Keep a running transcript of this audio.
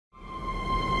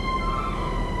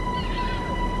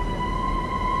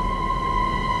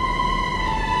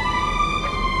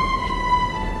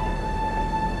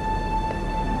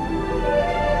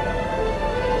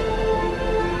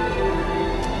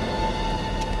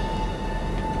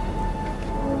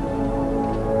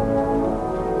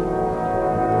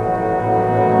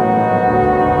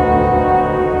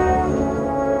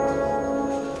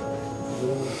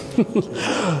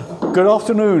Good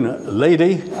afternoon,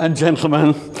 lady and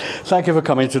gentlemen. Thank you for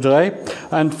coming today,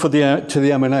 and to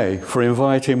the M&A for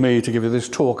inviting me to give you this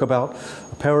talk about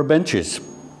a pair of benches.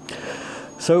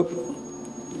 So,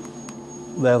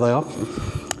 there they are.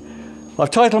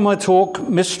 I've titled my talk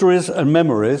Mysteries and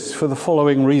Memories for the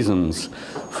following reasons.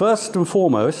 First and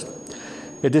foremost,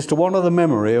 it is to honour the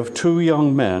memory of two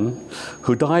young men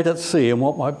who died at sea in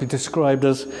what might be described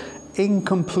as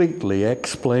incompletely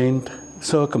explained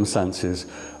circumstances,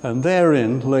 and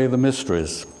therein lay the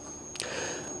mysteries.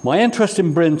 My interest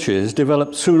in benches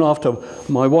developed soon after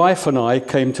my wife and I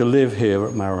came to live here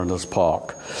at Mariners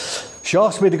Park. She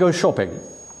asked me to go shopping.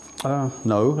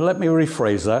 No, let me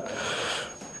rephrase that.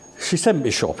 She sent me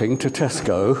shopping to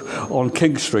Tesco on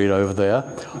King Street over there,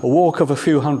 a walk of a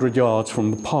few hundred yards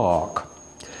from the park.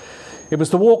 It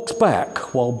was the walks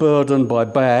back, while burdened by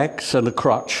bags and a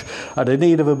crutch and in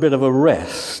need of a bit of a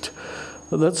rest,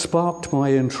 that sparked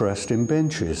my interest in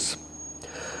benches.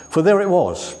 For there it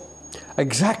was,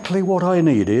 exactly what I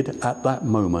needed at that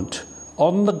moment.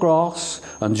 On the grass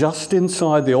and just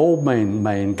inside the old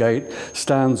main gate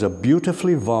stands a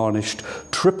beautifully varnished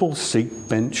triple seat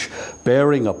bench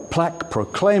bearing a plaque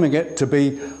proclaiming it to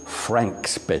be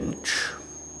Frank's bench.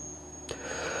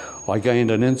 I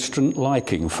gained an instant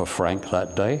liking for Frank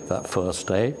that first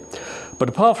day. But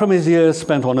apart from his years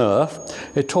spent on Earth,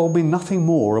 it told me nothing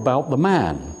more about the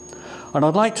man. And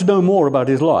I'd like to know more about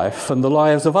his life and the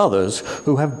lives of others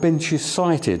who have benches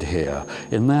sited here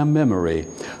in their memory.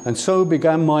 And so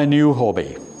began my new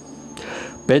hobby.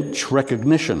 Bench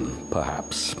recognition,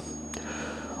 perhaps.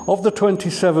 Of the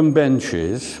 27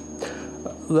 benches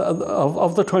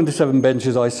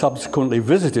I subsequently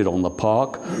visited on the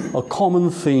park, a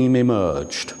common theme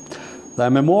emerged. Their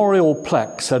memorial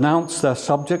plaques announced their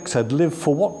subjects had lived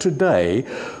for what today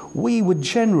we would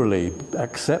generally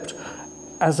accept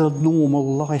as a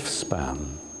normal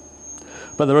lifespan.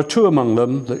 But there are two among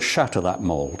them that shatter that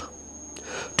mould.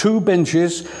 Two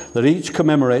benches that each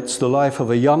commemorates the life of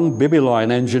a young Bibby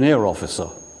Line engineer officer,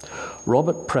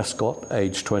 Robert Prescot,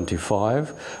 aged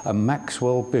 25, and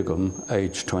Maxwell Biggam,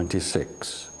 aged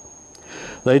 26.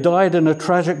 They died in a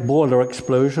tragic boiler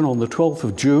explosion on the 12th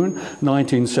of June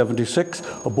 1976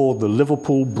 aboard the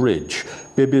Liverpool Bridge,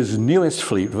 Bibby's newest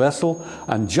fleet vessel,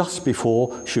 and just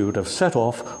before she would have set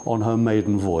off on her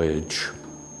maiden voyage.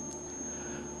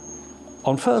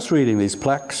 On first reading these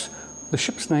plaques, the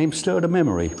ship's name stirred a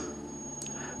memory,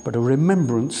 but a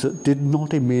remembrance that did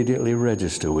not immediately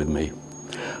register with me.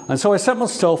 And so I set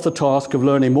myself the task of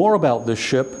learning more about this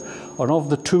ship and of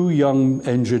the two young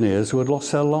engineers who had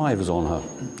lost their lives on her.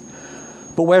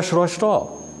 But where should I start?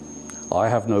 I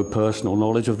have no personal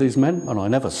knowledge of these men, and I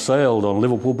never sailed on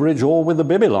Liverpool Bridge or with the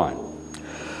Bibby Line.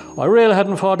 I really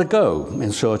hadn't far to go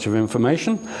in search of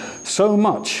information. So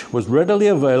much was readily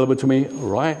available to me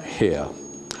right here,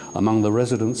 among the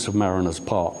residents of Mariners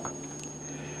Park.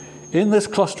 In this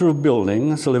cluster of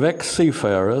buildings live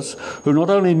ex-seafarers who not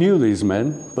only knew these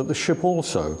men, but the ship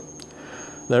also.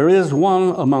 There is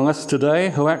one among us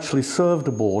today who actually served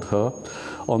aboard her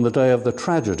on the day of the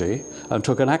tragedy and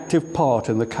took an active part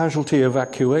in the casualty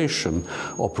evacuation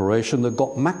operation that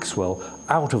got Maxwell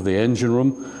out of the engine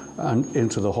room and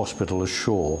into the hospital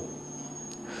ashore.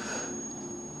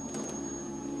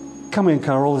 Come in,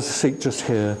 Carol, there's a seat just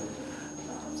here.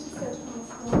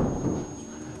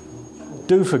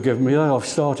 Do forgive me, I've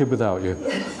started without you.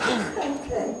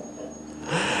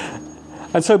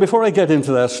 And so before I get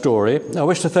into their story, I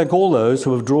wish to thank all those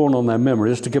who have drawn on their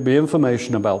memories to give me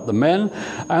information about the men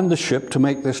and the ship to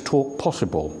make this talk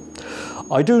possible.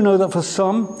 I do know that for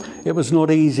some, it was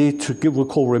not easy to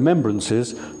recall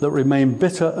remembrances that remain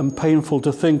bitter and painful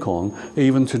to think on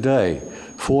even today,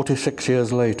 46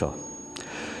 years later.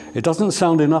 It doesn't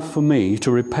sound enough for me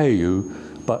to repay you,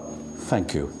 but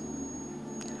thank you.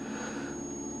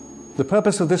 The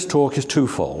purpose of this talk is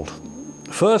twofold.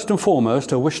 First and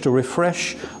foremost, I wish to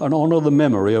refresh and honour the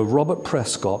memory of Robert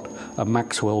Prescot and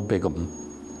Maxwell Biggam.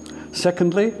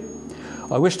 Secondly,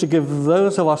 I wish to give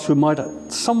those of us who might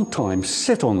sometimes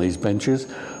sit on these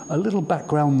benches a little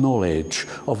background knowledge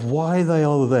of why they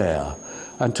are there,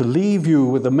 and to leave you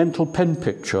with a mental pen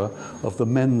picture of the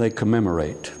men they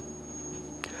commemorate.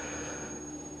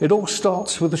 It all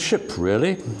starts with the ship,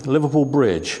 really. Liverpool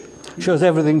Bridge shows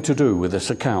everything to do with this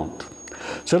account.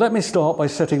 So let me start by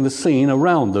setting the scene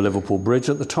around the Liverpool Bridge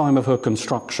at the time of her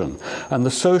construction and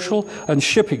the social and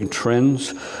shipping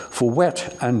trends for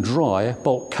wet and dry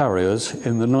bulk carriers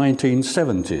in the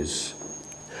 1970s.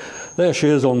 There she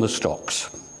is on the stocks.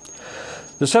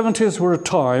 The 70s were a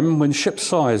time when ship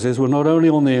sizes were not only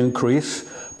on the increase,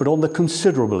 but on the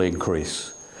considerable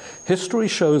increase. History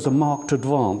shows a marked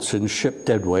advance in ship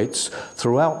deadweights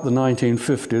throughout the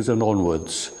 1950s and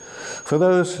onwards. For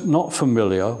those not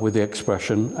familiar with the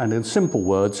expression, and in simple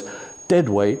words,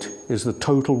 deadweight is the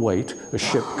total weight a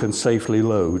ship can safely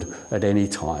load at any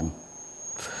time.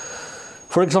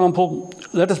 For example,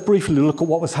 let us briefly look at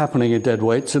what was happening in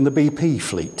deadweights in the BP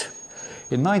fleet.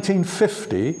 In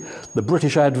 1950, the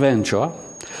British Adventure,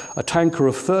 a tanker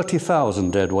of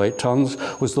 30,000 deadweight tons,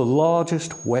 was the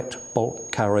largest wet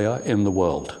bulk carrier in the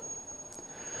world.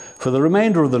 For the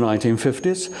remainder of the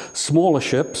 1950s, smaller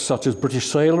ships such as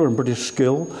British Sailor and British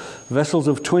Skill, vessels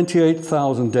of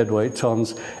 28,000 deadweight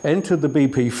tons, entered the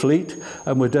BP fleet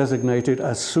and were designated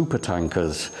as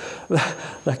supertankers.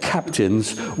 Their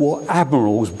captains wore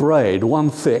admiral's braid,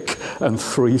 one thick and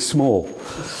three small.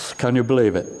 Can you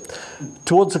believe it?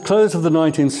 Towards the close of the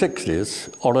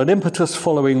 1960s, on an impetus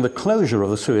following the closure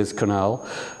of the Suez Canal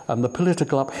and the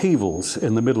political upheavals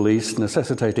in the Middle East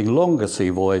necessitating longer sea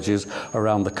voyages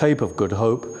around the Cape of Good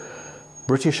Hope,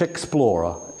 British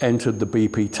Explorer entered the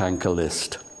BP tanker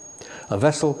list. A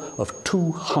vessel of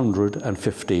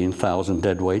 215,000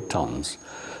 deadweight tons,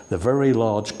 the very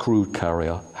large crude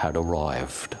carrier had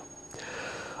arrived.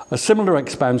 A similar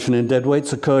expansion in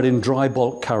deadweights occurred in dry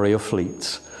bulk carrier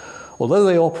fleets. Although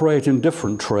they operate in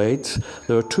different trades,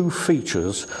 there are two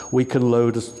features we can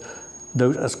note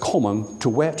as common to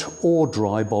wet or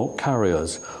dry bulk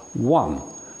carriers. One,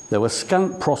 there were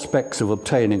scant prospects of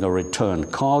obtaining a return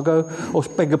cargo, or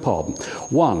beg your pardon.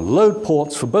 One, load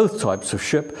ports for both types of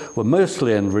ship were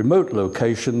mostly in remote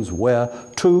locations where,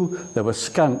 two, there were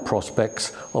scant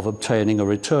prospects of obtaining a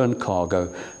return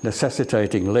cargo,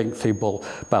 necessitating lengthy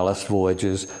ballast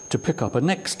voyages to pick up a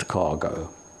next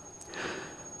cargo.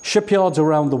 Shipyards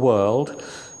around the world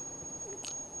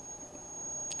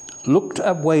looked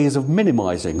at ways of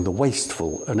minimizing the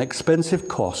wasteful and expensive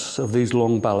costs of these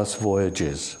long ballast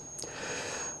voyages.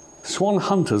 Swan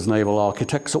Hunter's naval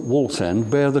architects at Wallsend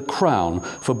bear the crown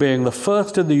for being the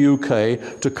first in the UK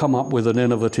to come up with an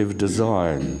innovative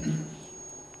design.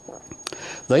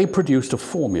 They produced a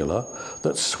formula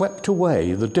that swept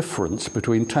away the difference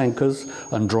between tankers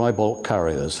and dry bulk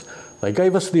carriers. They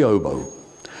gave us the oboe,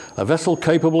 a vessel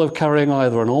capable of carrying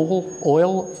either an oil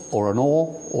or an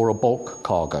ore or a bulk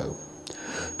cargo.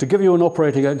 To give you an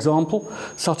operating example,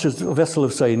 such as a vessel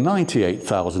of, say,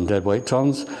 98,000 deadweight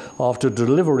tons, after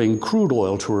delivering crude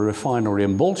oil to a refinery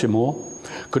in Baltimore,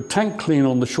 could tank clean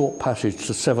on the short passage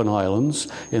to Seven Islands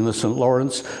in the St.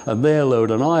 Lawrence and there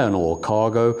load an iron ore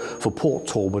cargo for Port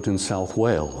Talbot in South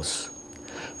Wales,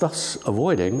 thus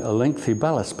avoiding a lengthy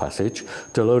ballast passage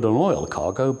to load an oil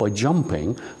cargo by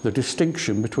jumping the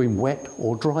distinction between wet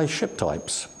or dry ship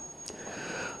types.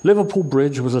 Liverpool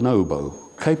Bridge was an oboe,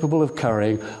 capable of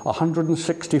carrying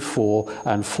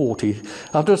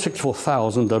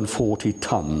 164,040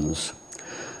 tons.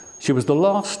 She was the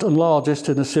last and largest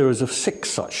in a series of 6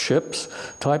 such ships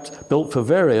types built for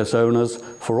various owners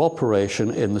for operation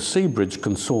in the Seabridge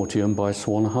Consortium by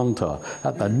Swan Hunter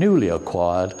at the newly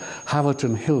acquired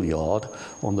Haverton Hill Yard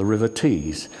on the River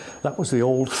Tees. That was the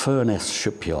old Furness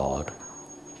shipyard.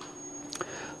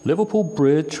 Liverpool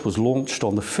Bridge was launched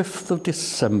on the 5th of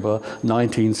December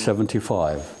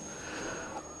 1975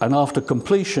 and after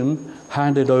completion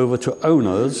handed over to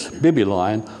owners, Bibby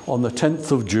Line, on the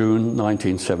 10th of June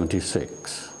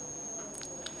 1976.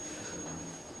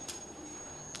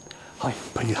 Hi,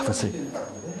 please have a seat.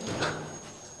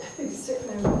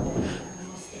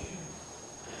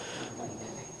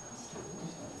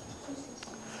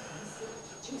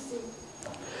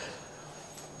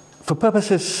 For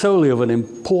purposes solely of an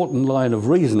important line of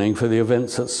reasoning for the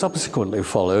events that subsequently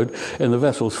followed in the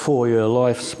vessel's 4-year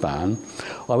lifespan,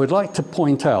 I would like to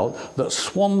point out that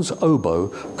Swan's oboe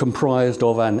comprised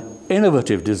of an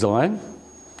innovative design,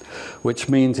 which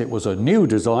means it was a new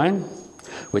design,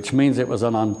 which means it was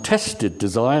an untested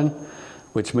design,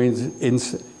 which means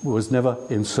it was never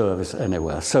in service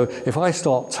anywhere. So if I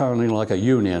start sounding like a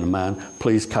union man,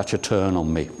 please catch a turn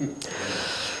on me.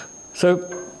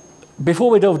 So,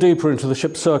 before we delve deeper into the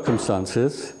ship's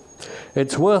circumstances,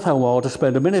 it's worth our while to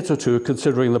spend a minute or two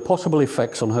considering the possible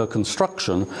effects on her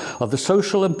construction of the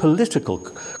social and political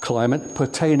climate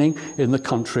pertaining in the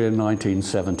country in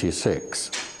 1976.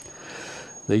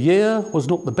 The year was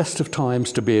not the best of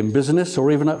times to be in business or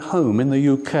even at home in the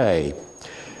UK.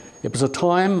 It was a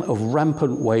time of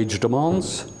rampant wage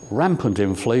demands, rampant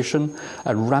inflation,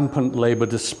 and rampant labour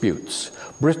disputes.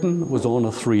 Britain was on a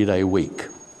 3-day week.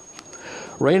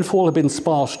 Rainfall had been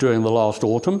sparse during the last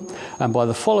autumn, and by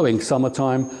the following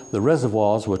summertime, the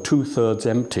reservoirs were 2/3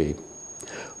 empty.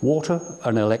 Water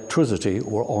and electricity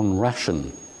were on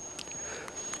ration.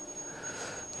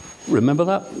 Remember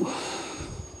that?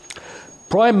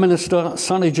 Prime Minister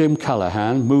Sonny Jim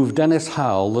Callaghan moved Dennis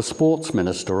Howell, the sports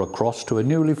minister, across to a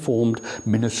newly formed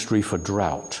Ministry for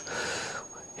Drought.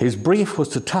 His brief was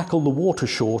to tackle the water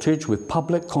shortage with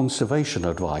public conservation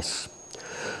advice.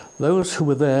 Those who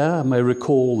were there may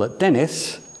recall that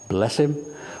Dennis, bless him,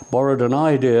 borrowed an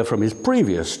idea from his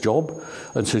previous job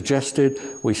and suggested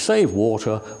we save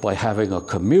water by having a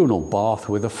communal bath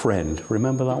with a friend.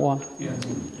 Remember that one? Yeah.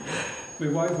 My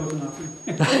wife wasn't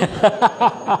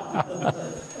happy.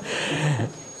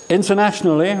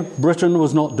 Internationally, Britain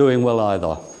was not doing well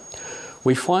either.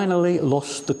 We finally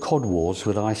lost the Cod Wars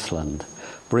with Iceland,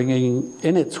 bringing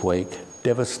in its wake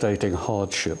devastating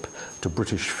hardship to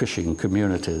British fishing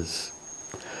communities.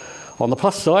 On the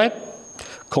plus side,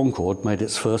 Concorde made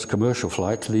its first commercial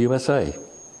flight to the USA.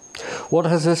 What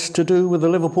has this to do with the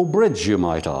Liverpool Bridge, you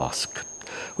might ask?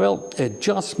 Well, it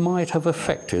just might have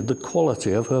affected the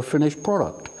quality of her finished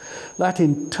product. That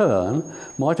in turn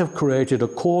might have created a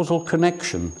causal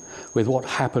connection with what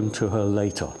happened to her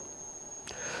later.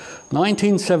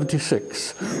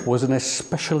 1976 was an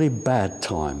especially bad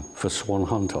time for swan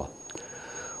hunter.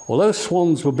 Although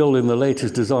swans were building the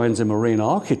latest designs in marine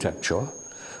architecture,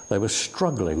 they were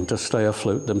struggling to stay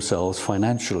afloat themselves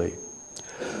financially.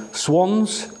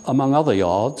 Swans, among other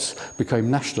yards, became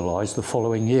nationalised the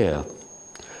following year.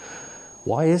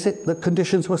 Why is it that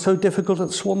conditions were so difficult at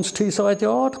Swan's Teesside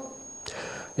Yard?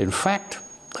 In fact,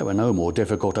 they were no more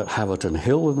difficult at Haverton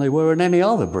Hill than they were in any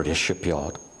other British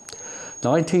shipyard.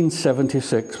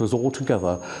 1976 was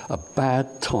altogether a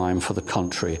bad time for the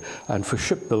country and for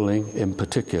shipbuilding in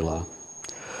particular.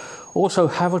 Also,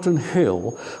 Haverton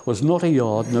Hill was not a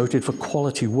yard noted for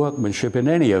quality workmanship in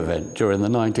any event during the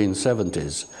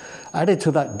 1970s. Added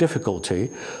to that difficulty,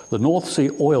 the North Sea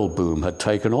oil boom had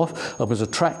taken off and was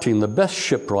attracting the best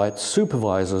shipwrights,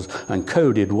 supervisors and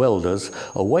coded welders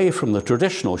away from the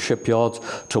traditional shipyards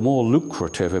to more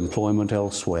lucrative employment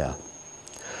elsewhere.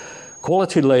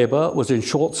 Quality labour was in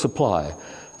short supply,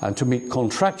 and to meet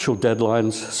contractual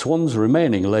deadlines, Swan's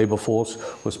remaining labour force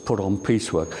was put on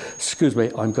piecework. Excuse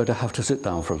me, I'm going to have to sit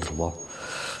down for a little while.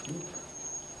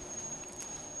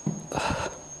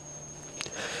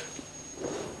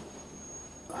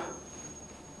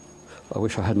 I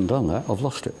wish I hadn't done that. I've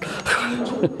lost it.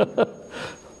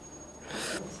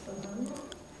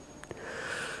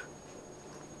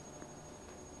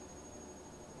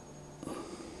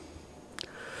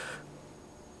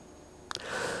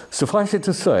 Suffice it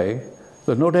to say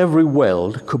that not every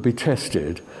weld could be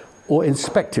tested or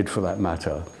inspected for that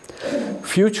matter.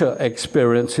 Future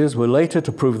experiences were later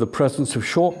to prove the presence of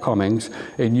shortcomings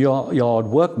in yard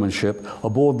workmanship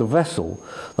aboard the vessel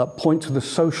that point to the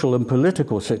social and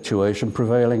political situation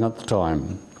prevailing at the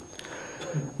time.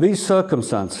 These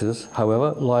circumstances,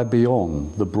 however, lie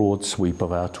beyond the broad sweep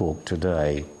of our talk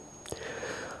today.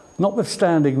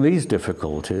 Notwithstanding these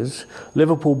difficulties,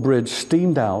 Liverpool Bridge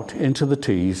steamed out into the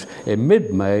Tees in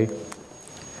mid-May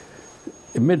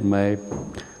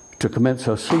to commence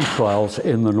her sea trials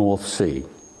in the North Sea.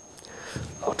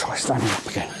 I'll try standing up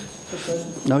again.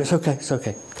 No, it's okay, it's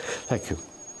okay. Thank you.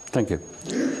 Thank you.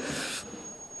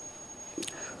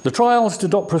 The trials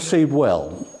did not proceed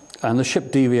well, and the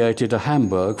ship deviated to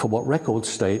Hamburg for what records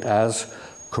state as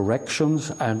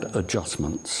corrections and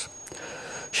adjustments.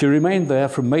 She remained there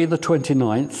from May the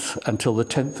 29th until the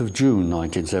 10th of June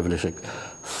 1976,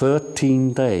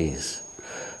 13 days.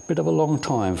 Bit of a long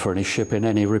time for any ship in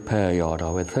any repair yard, I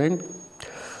would think.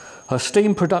 Her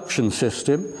steam production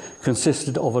system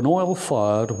consisted of an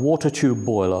oil-fired water tube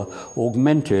boiler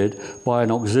augmented by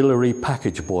an auxiliary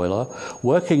package boiler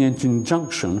working in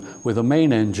conjunction with a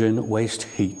main engine waste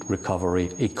heat recovery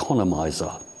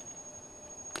economizer.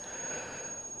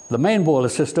 The main boiler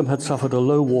system had suffered a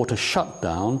low water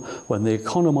shutdown when the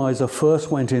economizer first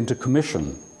went into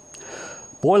commission.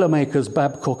 Boilermakers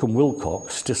Babcock and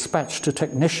Wilcox dispatched a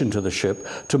technician to the ship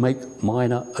to make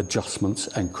minor adjustments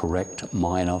and correct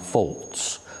minor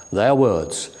faults. Their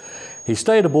words. He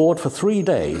stayed aboard for 3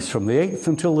 days from the 8th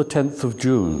until the 10th of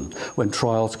June when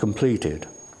trials completed.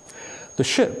 The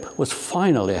ship was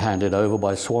finally handed over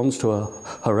by Swans to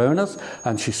her owners,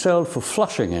 and she sailed for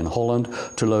Flushing in Holland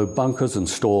to load bunkers and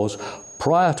stores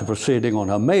prior to proceeding on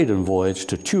her maiden voyage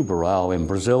to Tubarão in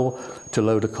Brazil to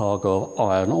load a cargo of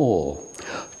iron ore.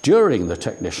 During the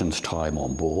technician's time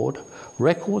on board,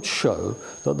 records show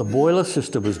that the boiler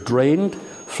system was drained,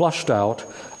 flushed out,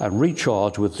 and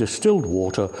recharged with distilled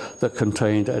water that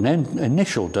contained an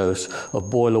initial dose of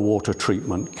boiler water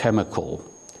treatment chemical.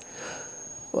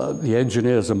 The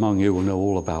engineers among you will know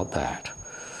all about that.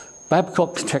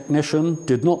 Babcock's technician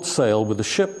did not sail with the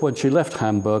ship when she left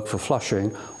Hamburg for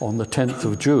Flushing on the 10th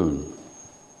of June.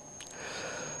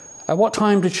 At what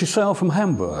time did she sail from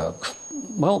Hamburg?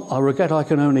 Well, I regret I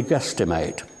can only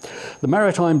guesstimate. The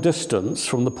maritime distance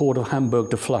from the port of Hamburg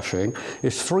to Flushing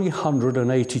is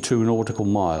 382 nautical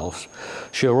miles.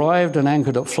 She arrived and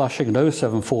anchored at Flushing at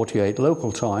 07:48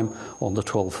 local time on the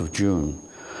 12th of June.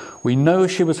 We know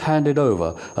she was handed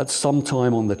over at some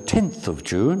time on the 10th of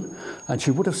June, and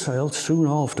she would have sailed soon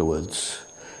afterwards.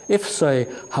 If,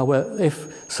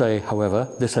 however,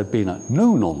 this had been at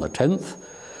noon on the 10th,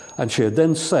 and she had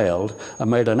then sailed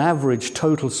and made an average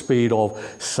total speed of,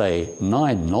 say,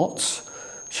 9 knots,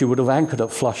 she would have anchored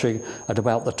at Flushing at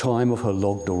about the time of her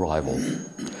logged arrival.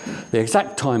 The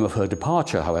exact time of her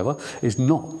departure, however, is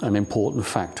not an important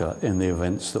factor in the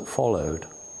events that followed.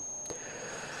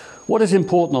 What is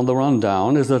important on the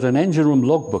rundown is that an engine room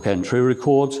logbook entry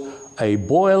records a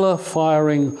boiler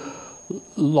firing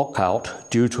lockout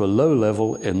due to a low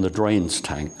level in the drains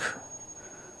tank.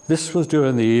 This was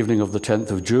during the evening of the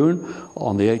 10th of June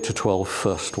on the 8 to 12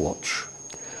 first watch.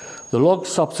 The log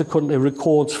subsequently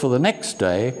records for the next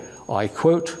day, I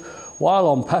quote, "While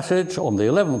on passage on the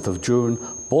 11th of June,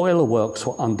 boiler works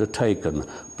were undertaken,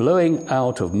 blowing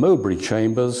out of Mowbray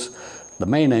chambers. The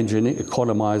main engine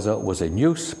economizer was in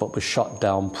use but was shut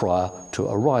down prior to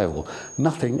arrival.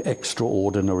 Nothing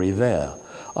extraordinary there,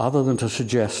 other than to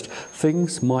suggest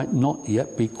things might not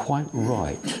yet be quite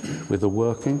right with the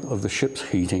working of the ship's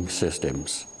heating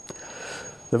systems."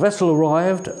 The vessel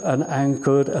arrived and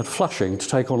anchored at Flushing to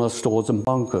take on her stores and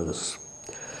bunkers.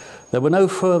 There were no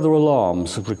further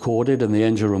alarms recorded in the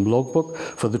engine room logbook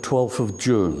for the 12th of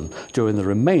June during the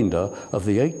remainder of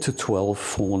the 8 to 12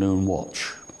 forenoon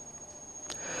watch.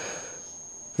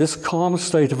 This calm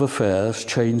state of affairs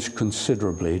changed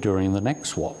considerably during the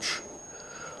next watch.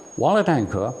 While at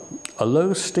anchor, a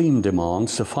low steam demand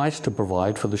sufficed to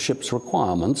provide for the ship's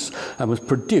requirements and was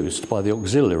produced by the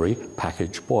auxiliary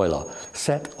package boiler,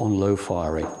 set on low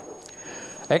firing.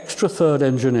 Extra third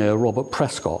engineer Robert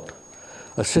Prescot,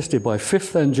 assisted by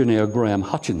fifth engineer Graham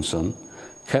Hutchinson,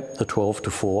 kept the 12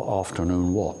 to 4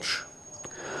 afternoon watch.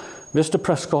 Mr.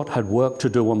 Prescott had work to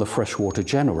do on the freshwater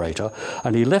generator,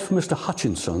 and he left Mr.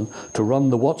 Hutchinson to run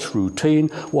the watch routine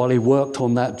while he worked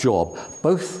on that job.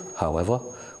 Both, however,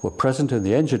 were present in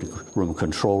the engine room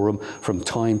control room from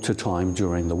time to time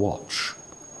during the watch.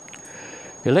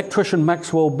 Electrician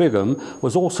Maxwell Biggam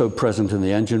was also present in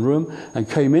the engine room and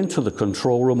came into the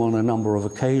control room on a number of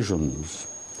occasions.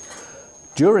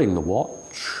 During the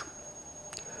watch,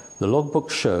 the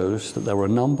logbook shows that there were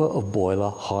a number of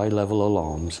boiler high-level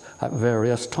alarms at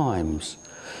various times.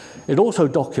 It also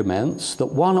documents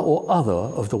that one or other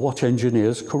of the watch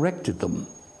engineers corrected them.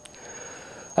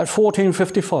 At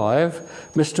 14:55,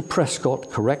 Mr.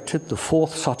 Prescott corrected the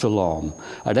 4th such alarm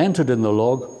and entered in the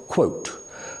log, quote,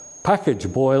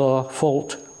 "Package boiler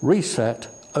fault, reset,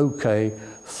 OK,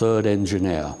 third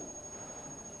engineer."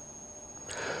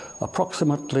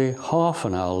 Approximately half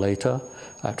an hour later,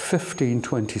 at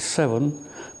 15:27,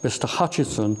 Mr.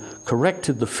 Hutchinson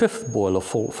corrected the 5th boiler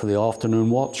fault for the afternoon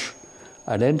watch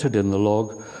and entered in the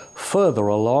log, "Further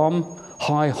alarm,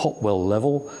 high Hotwell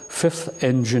level, 5th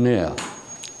engineer."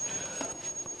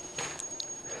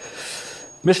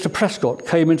 Mr. Prescott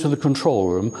came into the control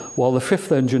room while the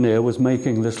 5th engineer was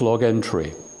making this log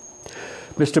entry.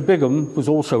 Mr. Biggam was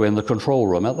also in the control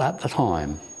room at that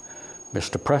time.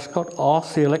 Mr. Prescott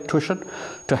asked the electrician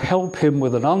to help him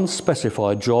with an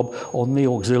unspecified job on the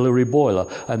auxiliary boiler,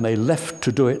 and they left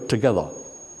to do it together.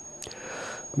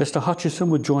 Mr.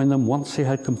 Hutchinson would join them once he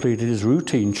had completed his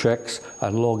routine checks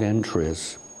and log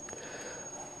entries.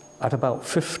 At about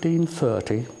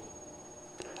 15:30,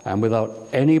 and without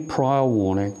any prior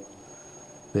warning,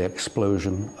 the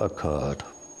explosion occurred.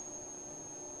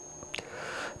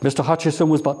 Mr. Hutchinson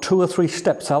was but 2 or 3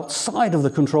 steps outside of the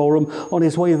control room on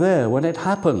his way there when it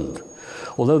happened.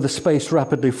 Although the space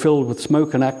rapidly filled with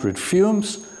smoke and acrid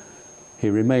fumes,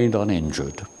 he remained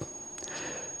uninjured.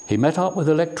 He met up with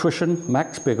electrician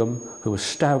Max Biggam, who was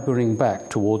staggering back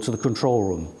towards the control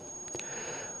room.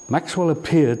 Maxwell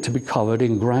appeared to be covered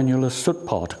in granular soot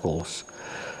particles.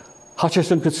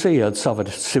 Hutchinson could see he had suffered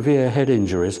severe head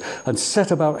injuries and set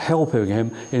about helping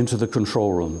him into the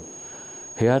control room.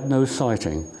 He had no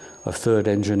sighting of third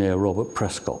engineer Robert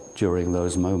Prescott during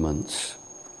those moments.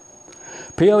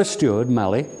 PO steward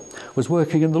Malley was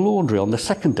working in the laundry on the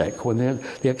 2nd deck when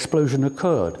the explosion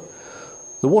occurred.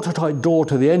 The watertight door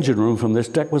to the engine room from this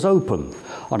deck was open,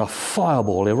 and a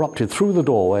fireball erupted through the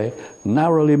doorway,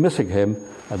 narrowly missing him,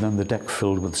 and then the deck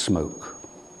filled with smoke.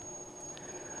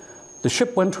 The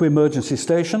ship went to emergency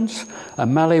stations,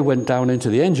 and Malley went down into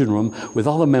the engine room with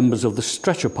other members of the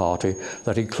stretcher party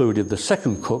that included the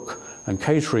 2nd cook and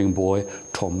catering boy,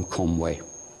 Tom Conway.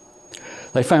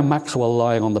 They found Maxwell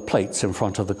lying on the plates in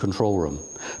front of the control room,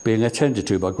 being attended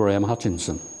to by Graham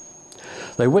Hutchinson.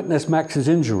 They witnessed Max's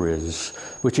injuries,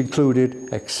 which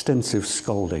included extensive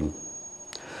scalding.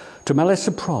 To Malley's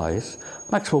surprise,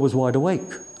 Maxwell was wide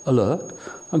awake, alert,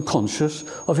 and conscious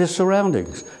of his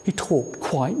surroundings. He talked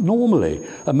quite normally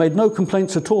and made no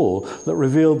complaints at all that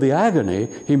revealed the agony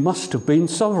he must have been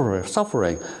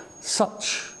suffering.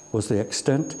 Such was the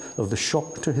extent of the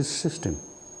shock to his system.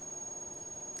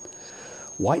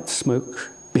 White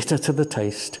smoke, bitter to the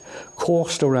taste,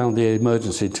 coursed around the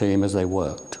emergency team as they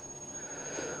worked.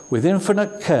 With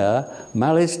infinite care,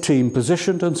 Malley's team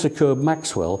positioned and secured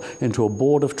Maxwell into a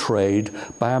board of trade,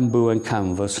 bamboo and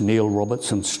canvas, Neil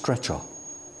Robertson stretcher.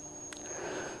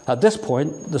 At this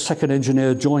point, the second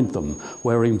engineer joined them,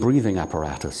 wearing breathing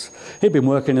apparatus. He'd been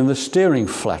working in the steering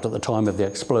flat at the time of the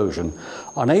explosion.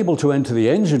 Unable to enter the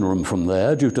engine room from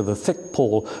there due to the thick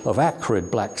pall of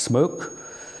acrid black smoke,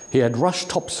 he had rushed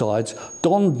topsides,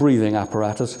 donned breathing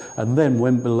apparatus, and then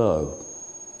went below.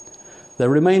 There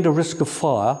remained a risk of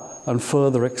fire and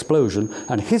further explosion,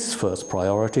 and his first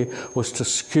priority was to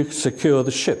secure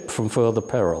the ship from further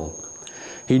peril.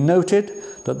 He noted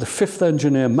that the fifth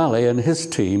engineer Malley and his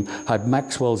team had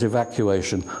Maxwell's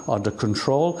evacuation under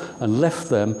control and left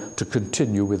them to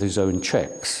continue with his own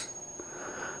checks.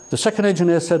 The second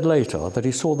engineer said later that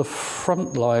he saw the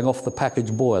front lying off the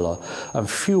package boiler and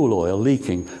fuel oil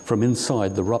leaking from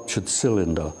inside the ruptured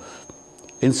cylinder.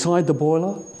 Inside the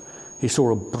boiler, he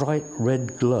saw a bright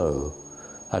red glow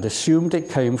and assumed it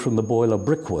came from the boiler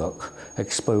brickwork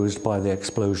exposed by the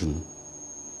explosion.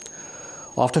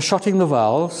 After shutting the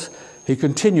valves, he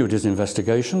continued his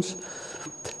investigations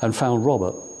and found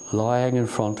Robert lying in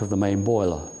front of the main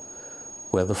boiler,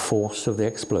 where the force of the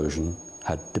explosion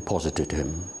had deposited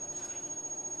him.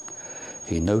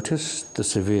 He noticed the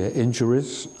severe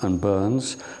injuries and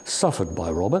burns suffered by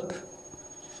Robert,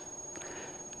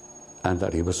 and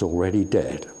that he was already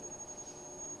dead.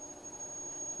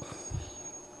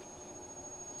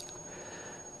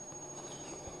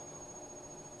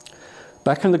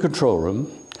 Back in the control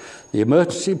room, the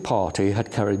emergency party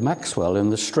had carried Maxwell in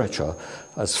the stretcher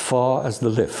as far as the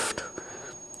lift,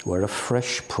 where a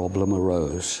fresh problem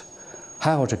arose: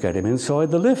 how to get him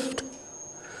inside the lift.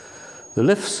 The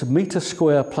lift's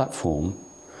metre-square platform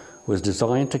was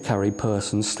designed to carry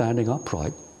persons standing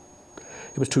upright.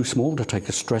 It was too small to take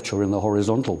a stretcher in the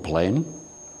horizontal plane.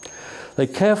 They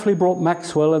carefully brought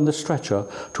Maxwell and the stretcher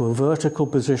to a vertical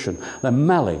position. Then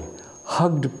Malley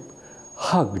hugged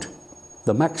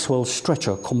the Maxwell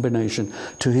stretcher combination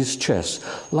to his chest,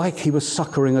 like he was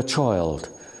succouring a child,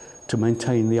 to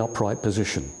maintain the upright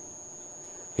position.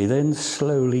 He then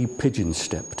slowly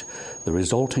pigeon-stepped the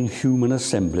resulting human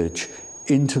assemblage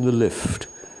into the lift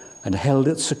and held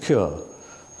it secure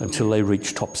until they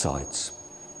reached topsides.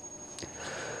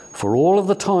 For all of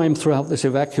the time throughout this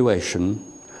evacuation,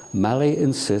 Malley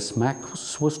insists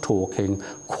Max was talking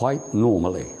quite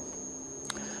normally,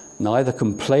 neither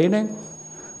complaining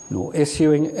nor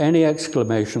issuing any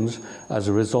exclamations as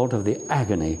a result of the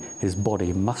agony his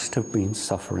body must have been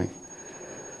suffering.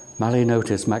 Malley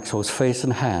noticed Maxwell's face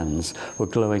and hands were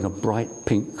glowing a bright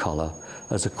pink colour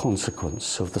as a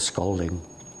consequence of the scalding.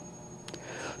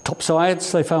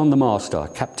 Topsides, they found the master,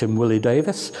 Captain Willie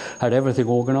Davis, had everything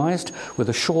organised, with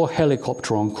a shore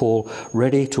helicopter on call,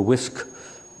 ready to whisk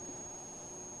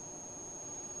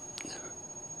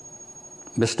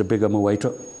Mr. Biggam away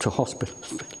to hospital.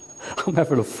 I'm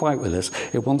having a fight with this.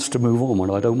 It wants to move on when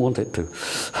I don't want it to.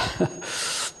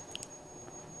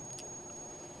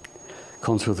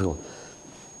 Constable.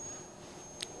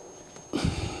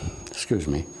 Excuse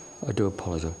me, I do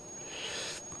apologise.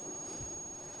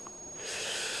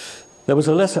 There was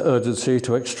a lesser urgency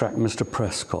to extract Mr.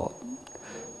 Prescott.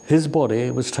 His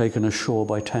body was taken ashore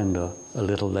by tender a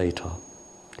little later.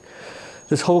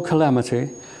 This whole calamity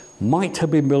might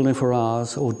have been building for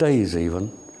hours or days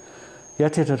even,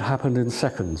 yet it had happened in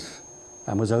seconds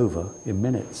and was over in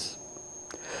minutes.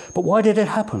 But why did it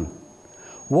happen?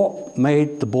 What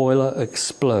made the boiler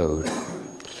explode?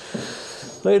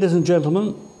 Ladies and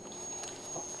gentlemen,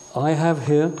 I have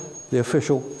here the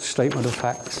official statement of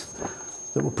facts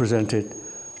that were presented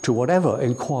to whatever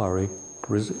inquiry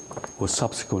was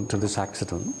subsequent to this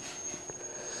accident.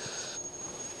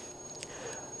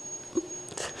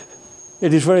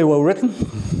 It is very well written,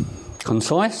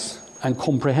 concise, and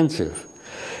comprehensive.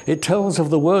 It tells of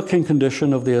the working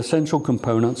condition of the essential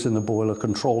components in the boiler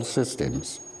control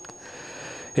systems.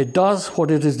 It does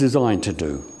what it is designed to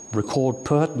do: record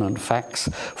pertinent facts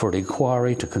for an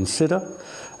inquiry to consider,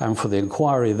 and for the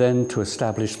inquiry then to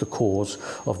establish the cause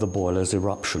of the boiler's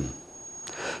eruption.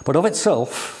 But of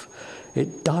itself,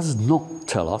 it does not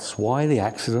tell us why the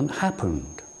accident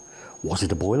happened. Was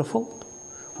it a boiler fault?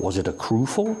 Was it a crew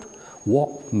fault?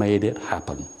 What made it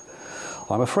happen?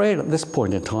 I'm afraid at this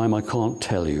point in time I can't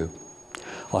tell you.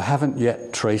 I haven't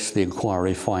yet traced the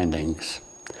inquiry findings.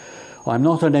 I'm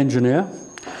not an engineer,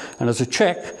 and as a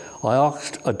check, I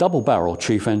asked a double-barrel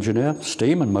chief engineer,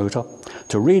 steam and motor,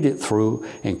 to read it through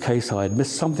in case I had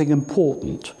missed something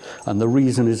important, and the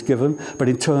reason is given, but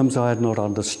in terms I had not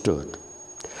understood.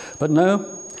 But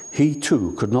no, he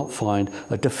too could not find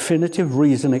a definitive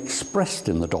reason expressed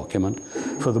in the document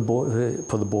for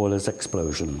the boiler's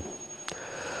explosion.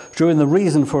 Defining the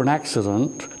reason for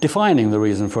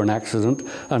an accident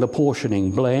and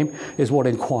apportioning blame is what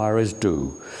inquirers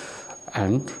do,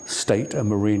 and state and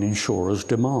marine insurers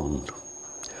demand.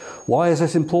 Why is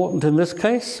this important in this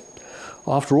case?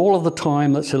 After all of the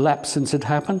time that's elapsed since it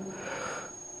happened,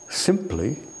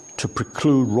 simply to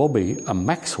preclude Robbie and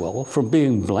Maxwell from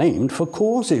being blamed for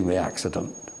causing the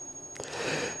accident.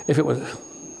 If it was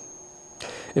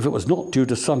not due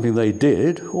to something they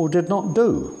did or did not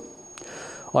do.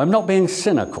 I'm not being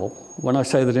cynical when I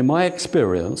say that in my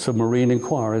experience of marine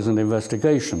inquiries and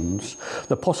investigations,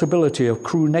 the possibility of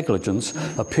crew negligence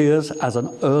appears as an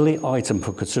early item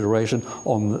for consideration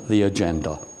on the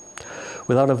agenda.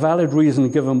 Without a valid reason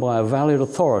given by a valid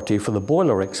authority for the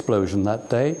boiler explosion that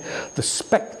day, the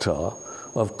spectre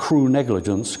of crew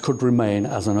negligence could remain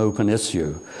as an open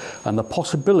issue, and the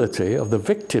possibility of the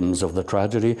victims of the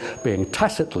tragedy being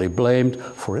tacitly blamed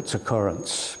for its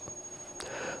occurrence.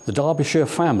 The Derbyshire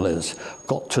families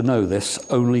got to know this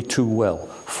only too well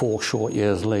 4 short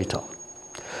years later.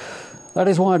 That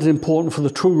is why it is important for the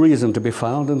true reason to be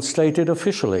found and stated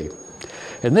officially.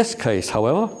 In this case,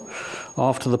 however,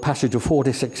 after the passage of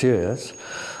 46 years,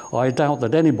 I doubt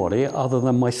that anybody other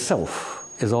than myself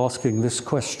is asking this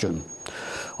question.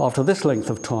 After this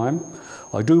length of time,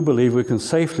 I do believe we can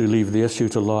safely leave the issue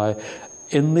to lie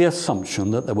in the assumption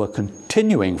that there were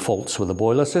continuing faults with the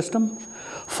boiler system,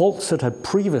 faults that had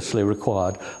previously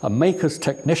required a maker's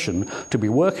technician to be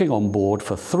working on board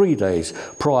for 3 days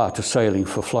prior to sailing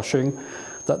for Flushing,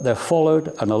 that there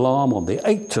followed an alarm on the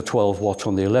 8 to 12 watch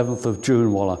on the 11th of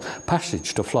June while a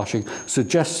passage to Flushing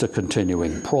suggests a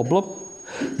continuing problem.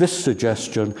 This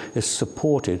suggestion is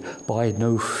supported by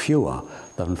no fewer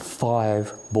than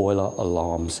 5 boiler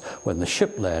alarms when the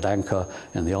ship lay at anchor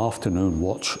in the afternoon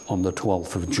watch on the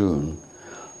 12th of June,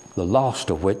 the last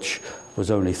of which was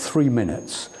only 3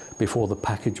 minutes before the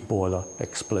package boiler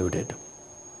exploded.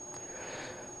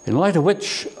 In light of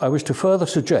which, I wish to further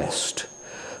suggest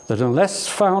that unless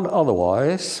found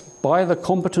otherwise by the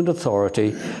competent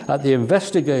authority at the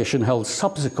investigation held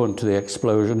subsequent to the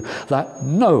explosion, that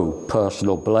no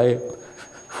personal blame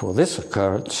for this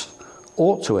occurrence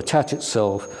ought to attach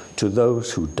itself to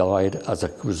those who died as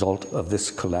a result of this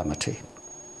calamity.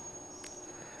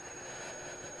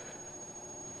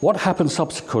 What happened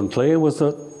subsequently was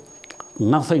that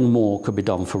nothing more could be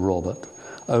done for Robert,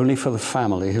 only for the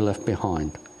family he left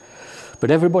behind. But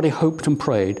everybody hoped and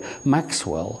prayed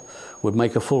Maxwell would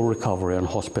make a full recovery in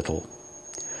hospital.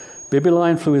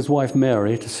 Bibiline flew his wife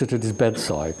Mary to sit at his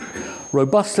bedside.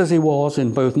 Robust as he was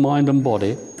in both mind and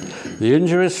body, the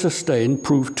injuries sustained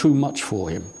proved too much for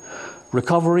him.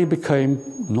 Recovery became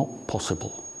not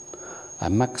possible,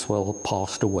 and Maxwell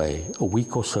passed away a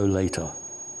week or so later.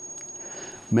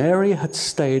 Mary had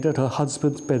stayed at her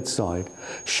husband's bedside,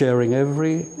 sharing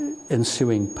every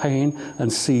ensuing pain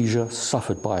and seizure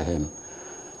suffered by him.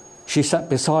 She sat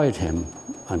beside him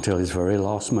until his very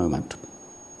last moment.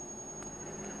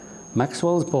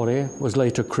 Maxwell's body was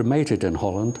later cremated in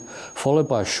Holland, followed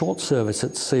by a short service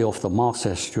at sea off the Mars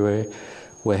estuary,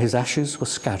 where his ashes were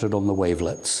scattered on the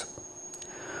wavelets.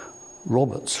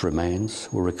 Robert's remains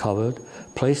were recovered,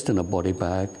 placed in a body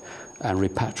bag, and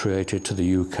repatriated to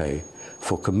the UK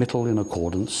for committal in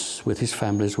accordance with his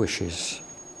family's wishes.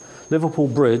 Liverpool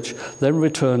Bridge then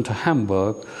returned to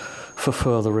Hamburg for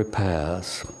further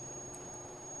repairs.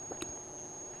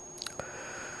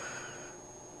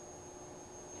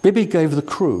 Bibby gave the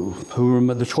crew, who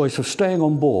were the choice of staying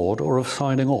on board or of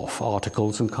signing off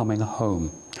articles and coming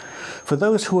home. For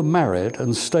those who were married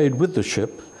and stayed with the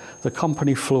ship, the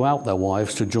company flew out their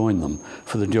wives to join them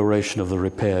for the duration of the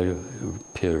repair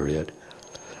period.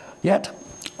 Yet,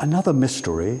 another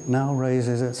mystery now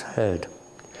raises its head.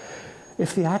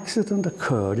 If the accident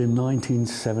occurred in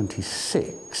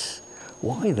 1976,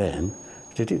 why then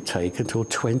did it take until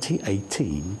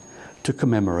 2018 to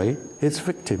commemorate its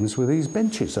victims with these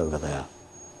benches over there?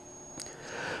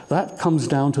 That comes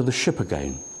down to the ship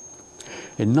again.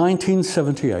 In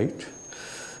 1978,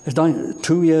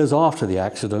 2 years after the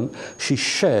accident, she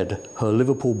shed her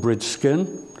Liverpool Bridge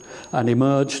skin, and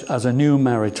emerged as a new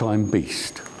maritime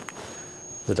beast,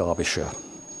 the Derbyshire.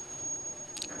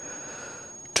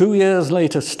 2 years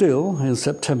later still, in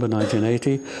September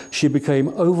 1980, she became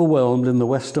overwhelmed in the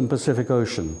Western Pacific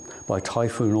Ocean by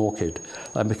Typhoon Orchid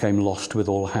and became lost with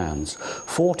all hands.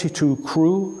 42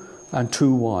 crew and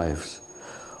 2 wives.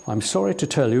 I'm sorry to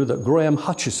tell you that Graham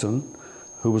Hutchison,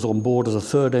 who was on board as a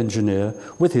third engineer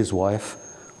with his wife,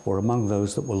 were among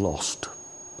those that were lost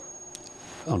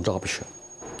on Derbyshire.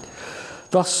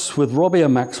 Thus, with Robbie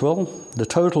and Maxwell, the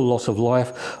total loss of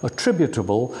life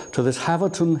attributable to this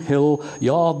Haverton Hill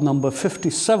yard number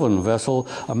 57 vessel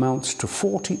amounts to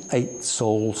 48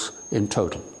 souls in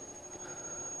total.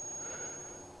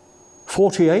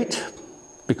 48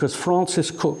 because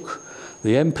Francis Cook,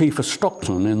 the MP for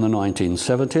Stockton in the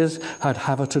 1970s, had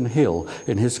Haverton Hill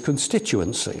in his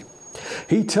constituency.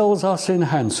 He tells us in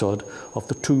Hansard of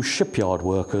the 2 shipyard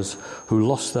workers who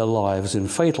lost their lives in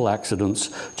fatal accidents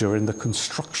during the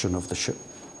construction of the ship.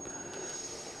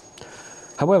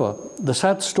 However, the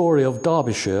sad story of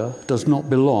Derbyshire does not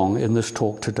belong in this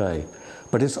talk today,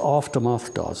 but its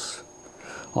aftermath does.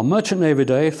 On Merchant Navy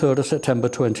Day, 3rd of September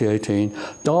 2018,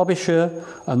 Derbyshire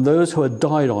and those who had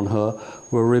died on her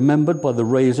were remembered by the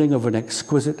raising of an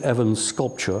exquisite Evans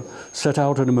sculpture set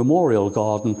out in a memorial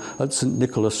garden at St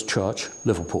Nicholas Church,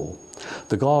 Liverpool.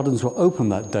 The gardens were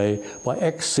opened that day by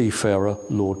ex-seafarer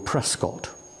Lord Prescot.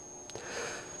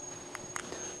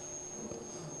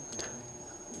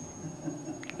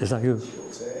 Is that you?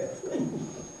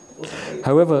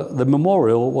 However, the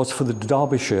memorial was for the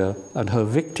Derbyshire and her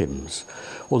victims,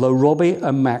 although Robbie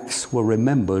and Max were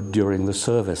remembered during the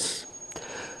service.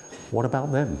 What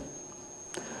about them?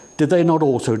 Did they not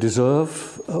also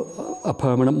deserve a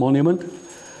permanent monument?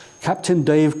 Captain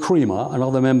Dave Creamer and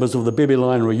other members of the Bibby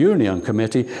Line Reunion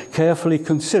Committee carefully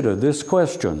considered this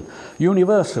question.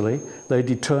 Universally, they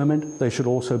determined they should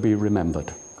also be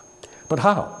remembered. But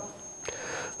how?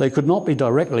 They could not be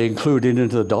directly included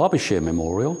into the Derbyshire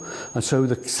Memorial, and so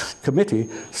the committee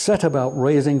set about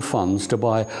raising funds to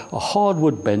buy a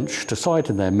hardwood bench to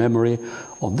cite in their memory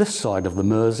on this side of the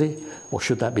Mersey, or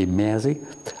should that be Mersey,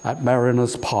 at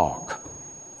Mariners Park.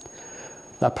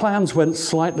 Their plans went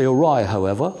slightly awry,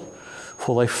 however,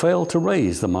 for they failed to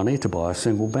raise the money to buy a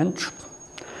single bench.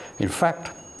 In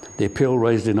fact, the appeal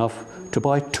raised enough to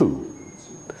buy 2.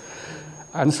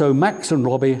 And so Max and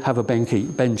Robbie have a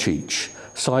bench each,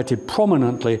 cited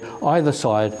prominently either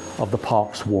side of the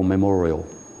Park's War Memorial.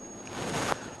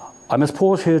 I must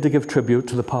pause here to give tribute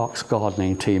to the Park's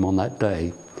gardening team on that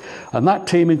day, and that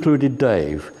team included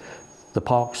Dave, the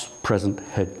Park's present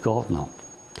head gardener.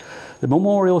 The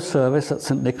memorial service at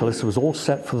St Nicholas was all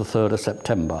set for the 3rd of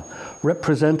September.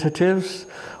 Representatives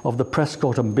of the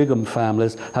Prescot and Biggam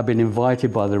families had been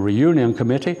invited by the Reunion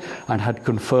Committee and had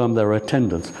confirmed their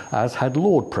attendance, as had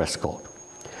Lord Prescot.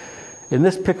 In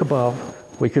this pic above,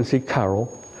 we can see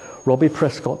Carol, Robbie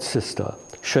Prescott's sister,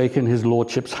 shaking his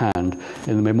lordship's hand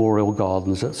in the memorial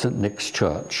gardens at St Nick's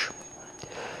Church.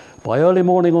 By early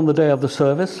morning on the day of the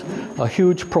service, a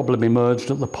huge problem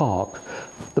emerged at the park.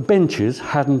 The benches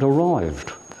hadn't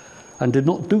arrived and did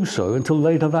not do so until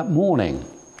later that morning.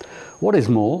 What is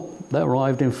more, they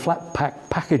arrived in flat pack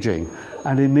packaging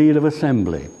and in need of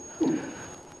assembly.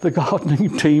 The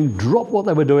gardening team dropped what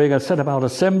they were doing and set about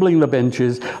assembling the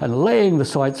benches and laying the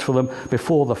sites for them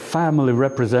before the family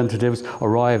representatives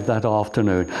arrived that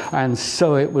afternoon. And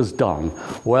so it was done.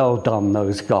 Well done,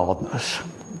 those gardeners.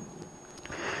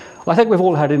 I think we've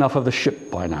all had enough of the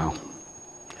ship by now.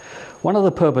 One of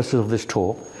the purposes of this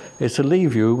talk is to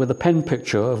leave you with a pen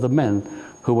picture of the men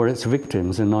who were its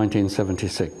victims in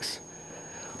 1976.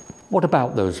 What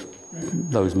about those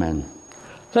men?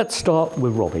 Let's start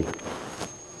with Robbie.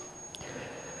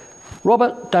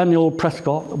 Robert Daniel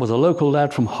Prescott was a local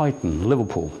lad from Huyton,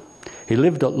 Liverpool. He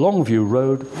lived at Longview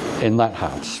Road in that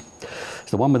house. It's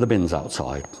the one with the bins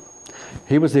outside.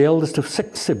 He was the eldest of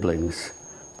 6 siblings.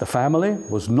 The family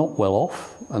was not well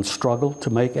off and struggled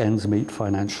to make ends meet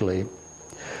financially.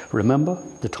 Remember,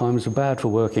 the times were bad for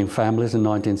working families in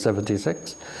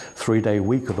 1976, 3-day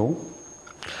week and all.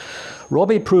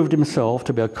 Robbie proved himself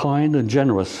to be a kind and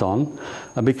generous son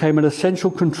and became an essential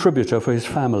contributor for his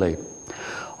family.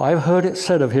 I've heard it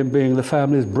said of him being the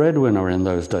family's breadwinner in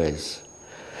those days.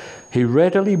 He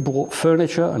readily bought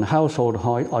furniture and household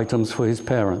items for his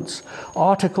parents,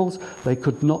 articles they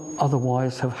could not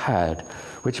otherwise have had,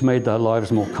 which made their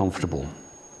lives more comfortable.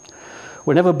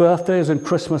 Whenever birthdays and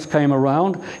Christmas came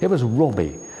around, it was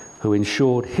Robbie who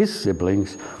ensured his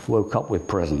siblings woke up with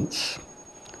presents.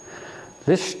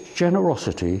 This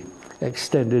generosity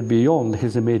extended beyond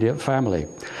his immediate family,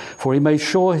 for he made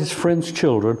sure his friends'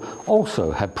 children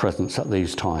also had presents at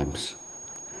these times.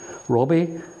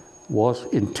 Robbie was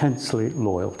intensely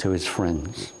loyal to his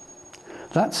friends.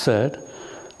 That said,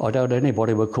 I doubt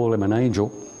anybody would call him an angel.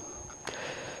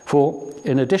 For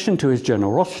in addition to his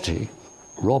generosity,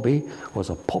 Robbie was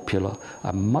a popular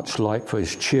and much liked for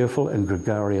his cheerful and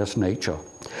gregarious nature.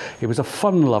 He was a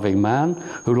fun-loving man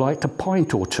who liked a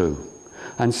pint or two,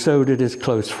 and so did his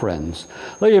close friends.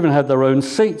 They even had their own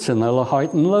seats in the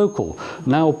Laheighton local,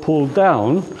 now pulled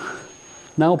down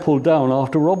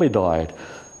after Robbie died.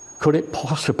 Could it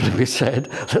possibly be said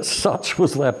that such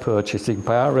was their purchasing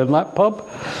power in that pub?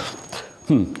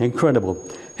 Incredible.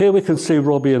 Here we can see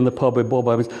Robbie in the pub with Bob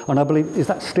Owens, and I believe, is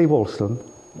that Steve Alston?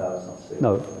 No, it's not Steve.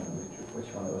 No. Which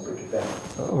one was it? Ben?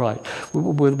 Right,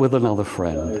 with another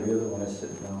friend. No, the other one is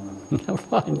sitting down.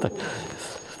 Right.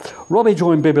 Robbie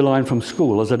joined Bibbyline from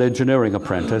school as an engineering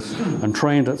apprentice and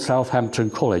trained at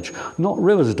Southampton College, not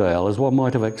Riversdale as one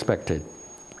might have expected.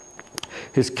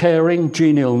 His caring,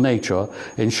 genial nature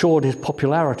ensured his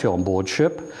popularity on board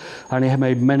ship, and he had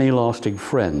made many lasting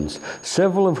friends,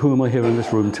 several of whom are here in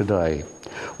this room today.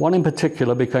 One in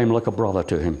particular became like a brother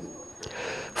to him.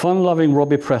 Fun-loving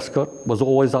Robbie Prescott was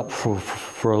always up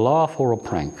for a laugh or a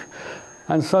prank,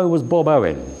 and so was Bob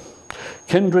Owen.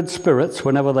 Kindred spirits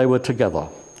whenever they were together.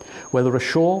 Whether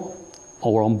ashore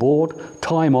or on board,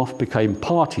 time off became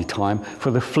party time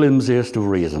for the flimsiest of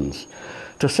reasons.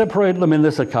 To separate them in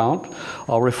this account,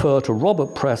 I'll refer to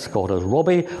Robert Prescott as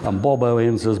Robbie and Bob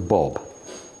Owens as Bob.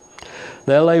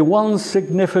 There lay one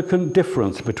significant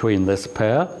difference between this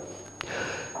pair.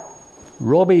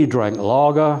 Robbie drank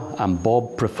lager and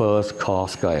Bob prefers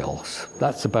cask ales.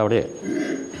 That's about it.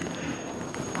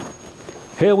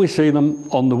 Here we see them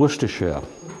on the Worcestershire,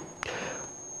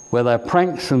 where their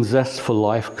pranks and zest for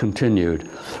life continued.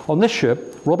 On this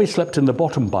ship, Robbie slept in the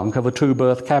bottom bunk of a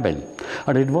two-berth cabin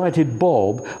and invited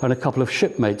Bob and a couple of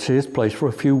shipmates to his place for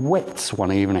a few wets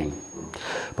one evening.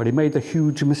 But he made the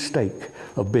huge mistake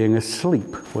of being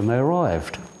asleep when they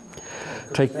arrived.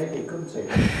 Taking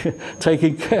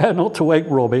care not to wake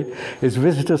Robbie, his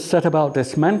visitors set about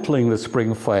dismantling the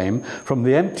spring frame from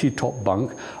the empty top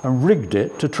bunk and rigged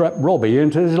it to trap Robbie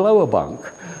into his lower bunk.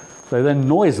 They then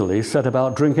noisily set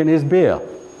about drinking his beer.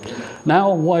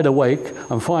 Now wide awake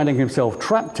and finding himself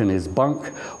trapped in his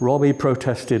bunk, Robbie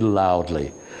protested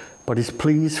loudly. But his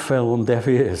pleas fell on deaf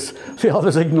ears. The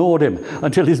others ignored him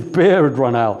until his beer had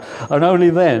run out, and only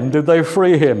then did they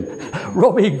free him.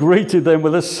 Robbie greeted them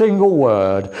with a single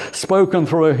word, spoken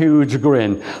through a huge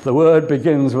grin. The word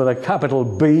begins with a capital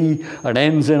B and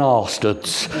ends in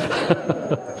Arsteds.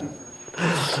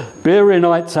 Beery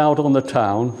nights out on the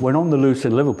town, when on the loose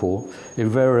in Liverpool,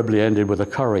 invariably ended with a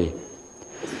curry.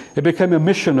 It became a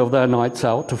mission of their nights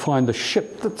out to find the shop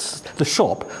that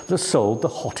sold the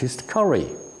hottest curry.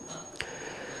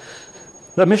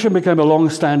 Their mission became a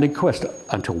long-standing quest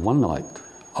until one night,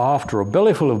 after a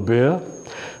bellyful of beer,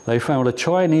 they found a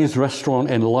Chinese restaurant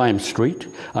in Lime Street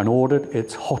and ordered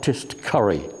its hottest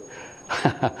curry.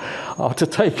 After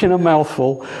taking a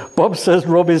mouthful, Bob says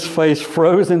Robbie's face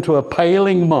froze into a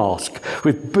paling mask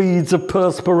with beads of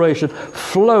perspiration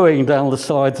flowing down the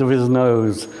sides of his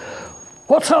nose.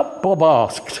 "What's up?" Bob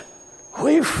asked.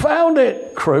 "We've found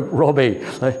it," croaked Robbie.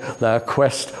 Their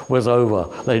quest was over.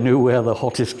 They knew where the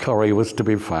hottest curry was to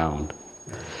be found.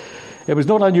 It was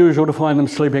not unusual to find them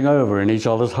sleeping over in each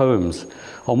other's homes.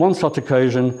 On one such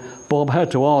occasion, Bob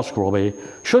had to ask Robbie,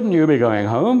 "Shouldn't you be going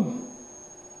home?"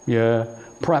 "Yeah,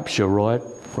 perhaps you're right,"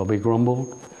 Robbie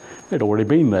grumbled. He'd already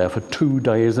been there for 2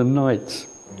 days and nights.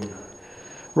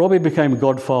 Robbie became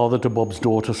godfather to Bob's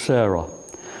daughter, Sarah.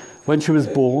 When she was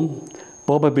born,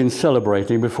 Bob had been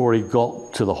celebrating before he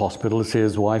got to the hospital to see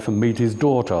his wife and meet his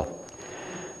daughter.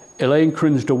 Elaine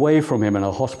cringed away from him in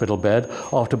a hospital bed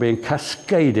after being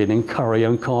cascaded in curry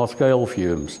and cask ale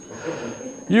fumes.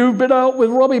 "You've been out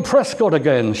with Robbie Prescott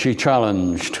again," she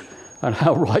challenged. And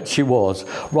how right she was,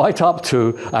 right up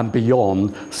to and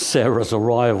beyond Sarah's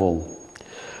arrival.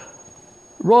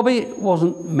 Robbie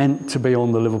wasn't meant to be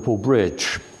on the Liverpool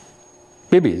Bridge.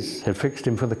 Bibbies had fixed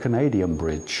him for the Canadian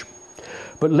Bridge.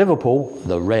 But Liverpool,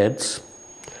 the Reds,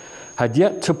 had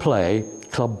yet to play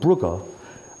Club Brugge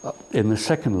in the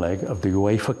second leg of the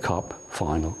UEFA Cup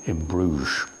final in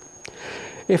Bruges.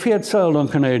 If he had sailed on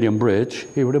Canadian Bridge,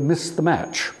 he would have missed the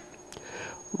match.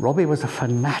 Robbie was a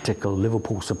fanatical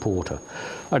Liverpool supporter,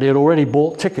 and he had already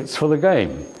bought tickets for the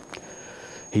game.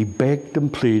 He begged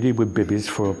and pleaded with Bibbies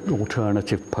for an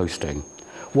alternative posting,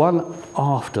 one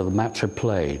after the match had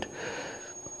played.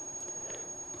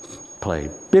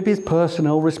 Bibbies'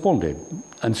 personnel responded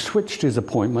and switched his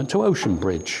appointment to Ocean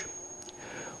Bridge.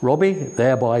 Robbie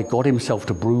thereby got himself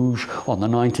to Bruges on the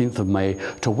 19th of May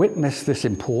to witness this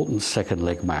important second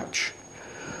leg match.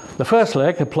 The first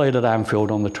leg had played at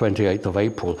Anfield on the 28th of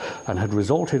April and had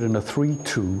resulted in a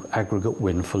 3-2 aggregate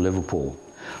win for Liverpool.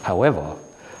 However,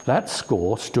 that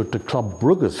score stood to Club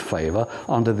Brugge's favour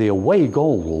under the away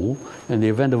goal rule in the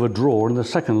event of a draw in the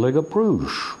second leg at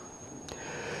Bruges.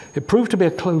 It proved to be a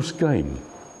close game,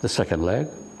 the second leg,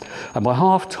 and by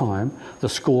half-time the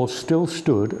score still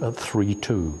stood at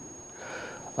 3-2.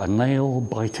 A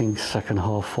nail-biting second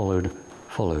half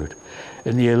followed.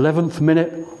 In the 11th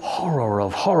minute, horror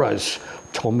of horrors,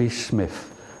 Tommy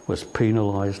Smith was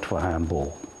penalised for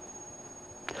handball.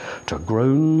 To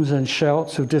groans and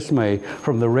shouts of dismay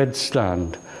from the red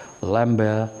stand,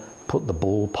 Lambert put the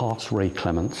ball past Ray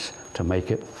Clements to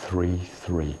make it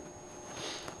 3-3.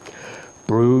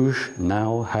 Bruges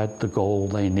now had the goal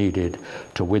they needed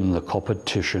to win the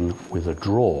competition with a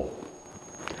draw.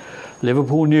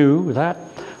 Liverpool knew that,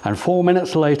 and 4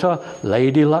 minutes later,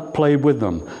 Lady Luck played with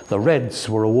them. The Reds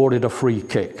were awarded a free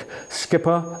kick.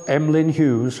 Skipper Emlyn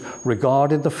Hughes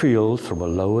regarded the field through a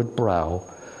lowered brow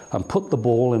and put the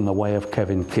ball in the way of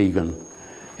Kevin Keegan.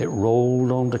 It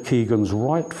rolled onto Keegan's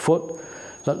right foot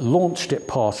that launched it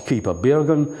past keeper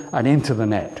Biggam and into the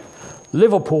net.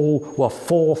 Liverpool were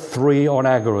 4-3 on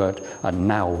aggregate, and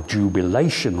now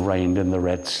jubilation reigned in the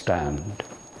Red Stand.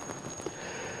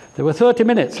 There were 30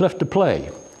 minutes left to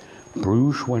play.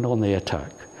 Bruges went on the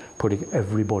attack, putting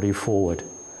everybody forward.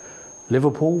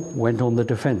 Liverpool went on the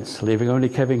defence, leaving only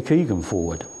Kevin Keegan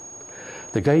forward.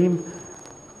 The game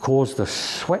caused the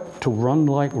sweat to run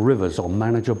like rivers on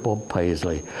manager Bob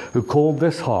Paisley, who called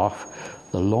this half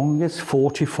the longest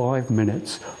 45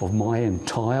 minutes of my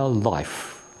entire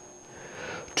life.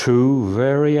 Two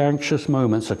very anxious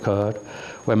moments occurred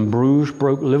when Bruges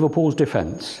broke Liverpool's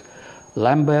defence.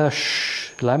 Lambert's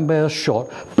shot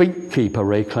beat keeper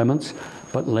Ray Clements,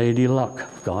 but Lady Luck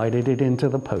guided it into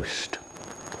the post.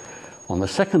 On the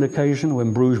second occasion,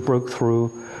 when Bruges broke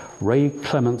through, Ray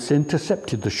Clements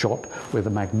intercepted the shot with a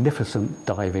magnificent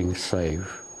diving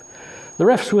save. The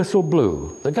ref's whistle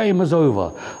blew, the game was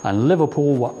over, and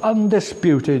Liverpool were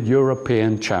undisputed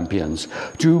European champions.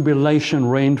 Jubilation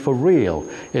reigned for real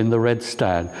in the Red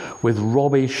Stand, with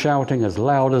Robbie shouting as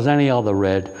loud as any other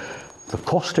Red the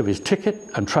cost of his ticket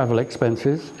and travel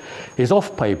expenses, his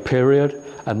off-pay period,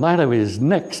 and that of his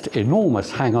next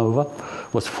enormous hangover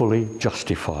was fully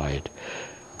justified.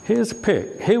 Here's a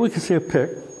pic. Here we can see a pic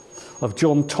of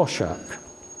John Toshak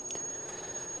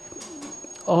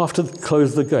after the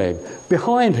close of the game.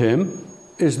 Behind him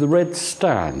is the Red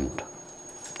Stand.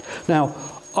 Now,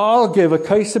 I'll give a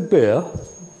case of beer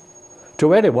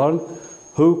to anyone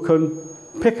who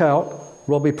can pick out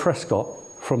Robbie Prescott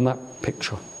from that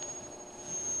picture.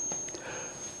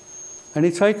 Any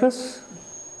takers?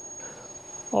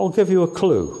 I'll give you a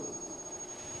clue.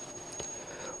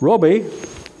 Robbie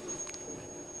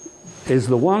is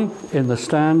the one in the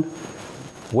stand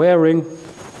wearing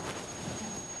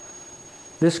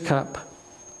this cap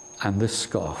and this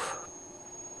scarf.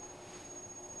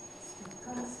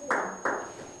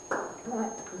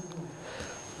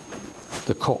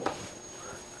 The cop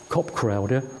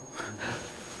crowd, yeah?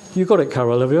 You got it,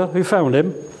 Carol, have you? You found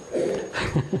him?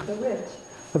 The rich.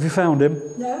 Have you found him?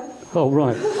 No. Oh,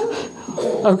 right.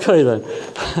 Okay, then.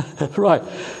 Right.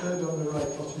 Third on the right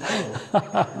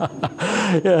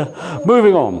bottom. Yeah.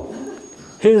 Moving on.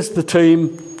 Here's the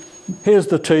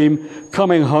team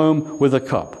coming home with a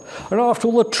cup. And after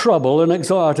all the trouble and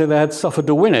anxiety they had suffered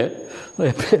to win it,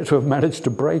 they appear to have managed to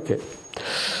break it.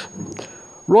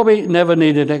 Robbie never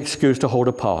needed an excuse to hold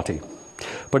a party,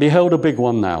 but he held a big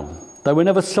one now. They were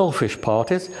never selfish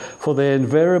parties, for they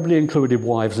invariably included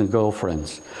wives and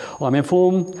girlfriends. I'm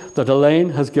informed that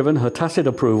Elaine has given her tacit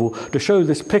approval to show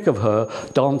this pic of her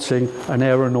dancing an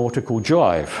aeronautical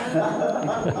jive.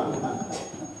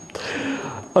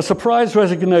 A surprise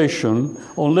resignation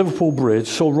on Liverpool Bridge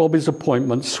saw Robbie's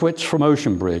appointment switched from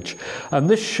Ocean Bridge, and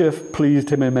this shift pleased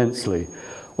him immensely.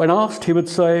 When asked, he would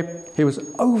say he was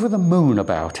over the moon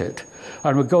about it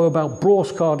and would go about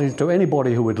broadcasting to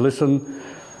anybody who would listen,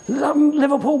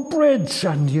 "Liverpool Bridge,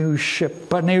 a new ship,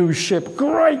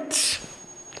 great!"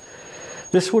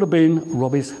 This would have been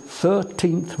Robbie's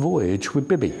 13th voyage with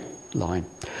Bibby line.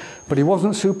 But he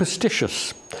wasn't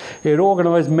superstitious. He had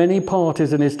organised many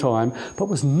parties in his time, but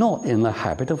was not in the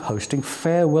habit of hosting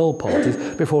farewell parties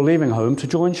before leaving home to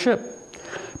join ship.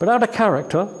 But out of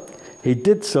character, he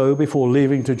did so before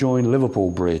leaving to join Liverpool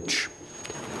Bridge.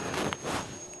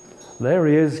 There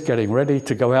he is, getting ready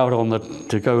to go out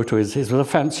to his a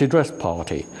fancy dress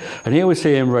party. And here we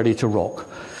see him ready to rock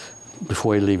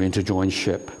before leaving to join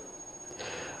ship.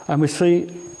 And we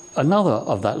see another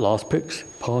of that last pic's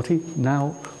party,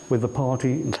 now with the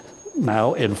party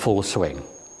now in full swing.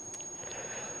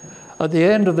 At the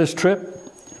end of this trip,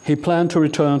 he planned to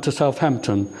return to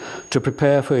Southampton to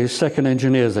prepare for his second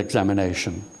engineer's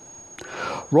examination.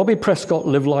 Robbie Prescot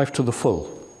lived life to the full.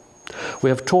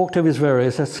 We have talked of his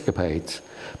various escapades,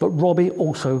 but Robbie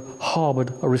also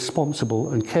harboured a responsible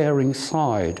and caring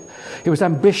side. He was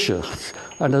ambitious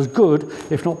and as good,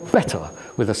 if not better,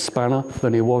 with a spanner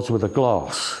than he was with a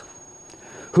glass.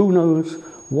 Who knows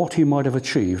what he might have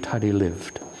achieved had he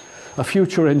lived? A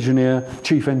future engineer,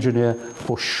 chief engineer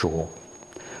for sure.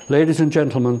 Ladies and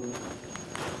gentlemen,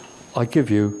 I give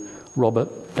you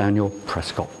Robert Daniel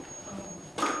Prescot.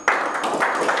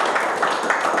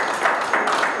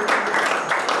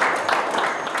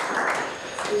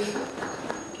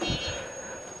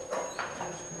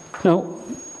 Now,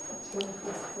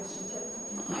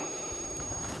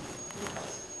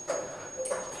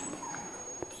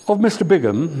 of Mr.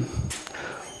 Biggam,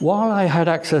 while I had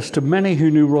access to many who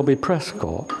knew Robbie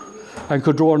Prescot and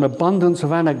could draw an abundance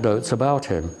of anecdotes about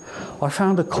him, I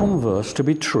found the converse to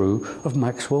be true of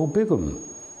Maxwell Biggam.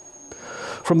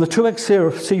 From the two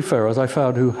ex-seafarers I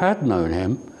found who had known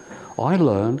him, I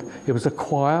learned he was a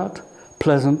quiet,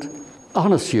 pleasant,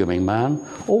 unassuming man,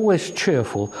 always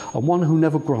cheerful, and one who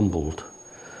never grumbled.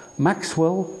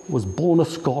 Maxwell was born a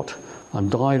Scot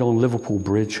and died on Liverpool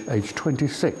Bridge, aged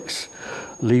 26,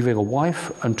 leaving a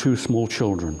wife and 2 small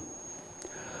children.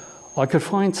 I could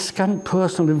find scant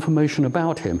personal information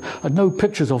about him and no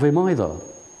pictures of him either.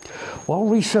 While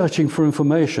researching for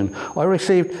information, I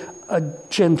received a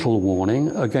gentle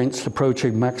warning against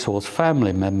approaching Maxwell's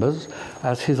family members,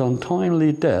 as his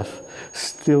untimely death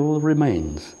still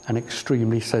remains an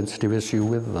extremely sensitive issue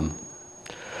with them.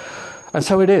 And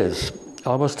so it is.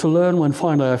 I was to learn when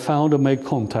finally I found and made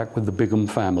contact with the Biggam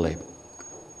family.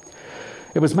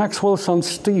 It was Maxwell's son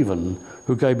Stephen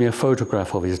who gave me a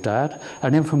photograph of his dad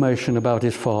and information about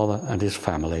his father and his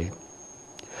family.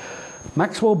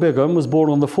 Maxwell Biggam was born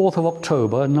on the 4th of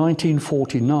October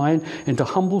 1949 into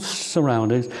humble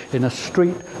surroundings in a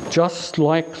street just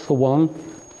like the one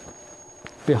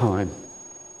behind.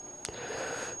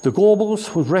 The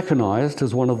Gorbals was recognised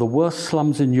as one of the worst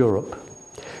slums in Europe.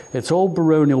 Its old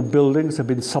baronial buildings had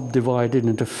been subdivided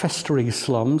into festering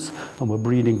slums and were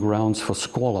breeding grounds for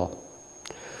squalor.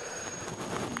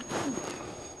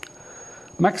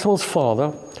 Maxwell's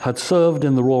father had served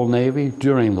in the Royal Navy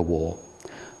during the war,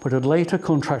 but had later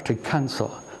contracted cancer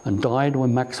and died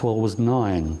when Maxwell was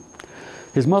 9.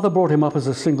 His mother brought him up as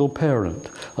a single parent,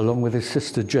 along with his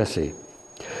sister Jessie.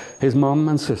 His mum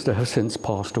and sister have since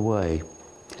passed away.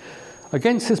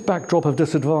 Against this backdrop of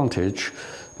disadvantage,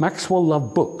 Maxwell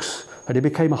loved books, and he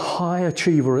became a high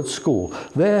achiever at school.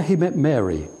 There he met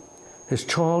Mary, his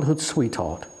childhood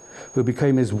sweetheart, who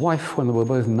became his wife when they were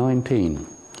both 19,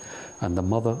 and the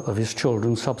mother of his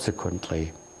children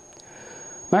subsequently.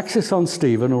 Max's son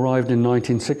Stephen arrived in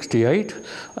 1968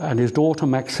 and his daughter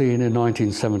Maxine in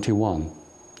 1971.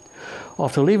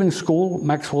 After leaving school,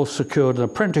 Maxwell secured an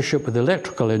apprenticeship with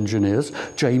electrical engineers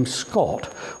James Scott,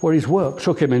 where his work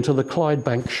took him into the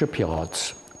Clydebank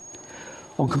shipyards.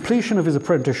 On completion of his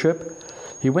apprenticeship,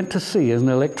 he went to sea as an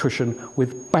electrician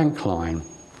with Bankline.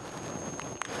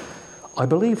 I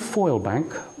believe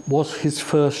Foylebank was his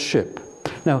first ship.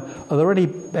 Now, are there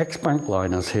any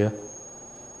ex-Bankliners here?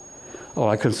 Oh,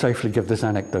 I can safely give this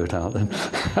anecdote out then.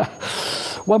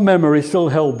 One memory still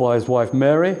held by his wife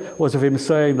Mary was of him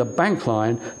saying that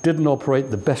Bankline didn't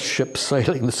operate the best ships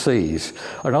sailing the seas,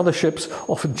 and other ships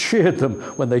often cheered them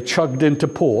when they chugged into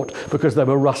port because they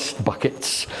were rust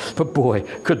buckets. But boy,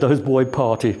 could those boys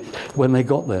party when they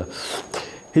got there.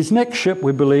 His next ship,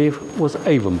 we believe, was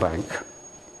Avonbank.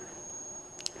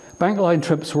 Bankline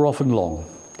trips were often long.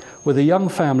 With a young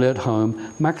family at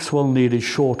home, Maxwell needed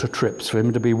shorter trips for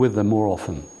him to be with them more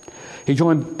often. He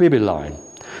joined Bibbyline,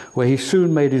 where he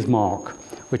soon made his mark,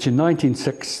 which in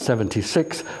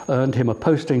 1976 earned him a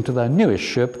posting to their newest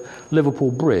ship,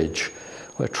 Liverpool Bridge,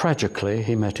 where tragically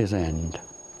he met his end.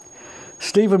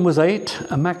 Stephen was 8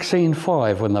 and Maxine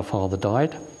 5 when their father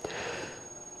died.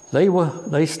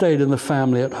 They stayed in the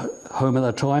family at home at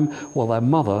that time, while their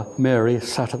mother, Mary,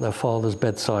 sat at their father's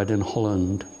bedside in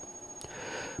Holland.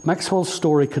 Maxwell's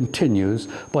story continues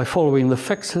by following the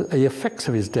effects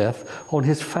of his death on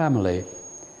his family.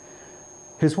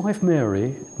 His wife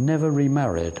Mary never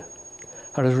remarried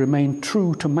and has remained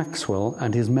true to Maxwell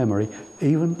and his memory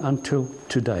even until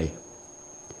today.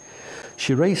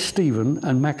 She raised Stephen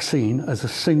and Maxine as a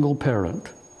single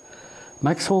parent.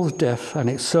 Maxwell's death and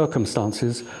its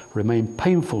circumstances remain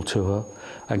painful to her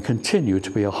and continue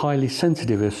to be a highly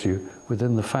sensitive issue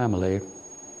within the family.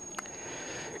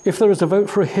 If there is a vote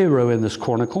for a hero in this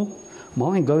chronicle,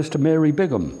 mine goes to Mary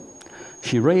Biggam.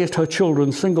 She raised her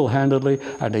children single-handedly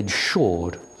and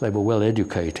ensured they were well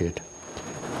educated.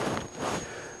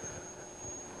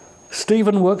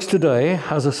 Stephen works today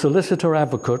as a solicitor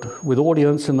advocate with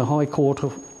audience in the High Court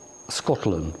of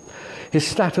Scotland. His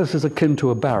status is akin to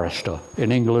a barrister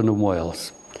in England and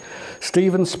Wales.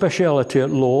 Stephen's speciality at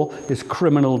law is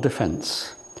criminal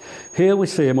defence. Here we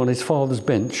see him on his father's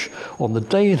bench on the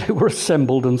day they were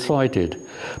assembled and cited.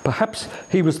 Perhaps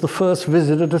he was the first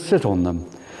visitor to sit on them,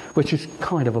 which is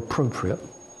kind of appropriate.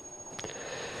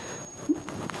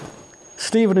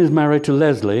 Stephen is married to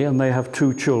Leslie and they have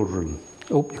 2 children.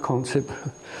 Oh, you can't sit.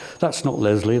 That's not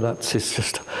Leslie, that's his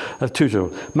sister. 2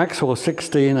 children. Maxwell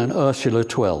 16 and Ursula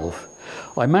 12.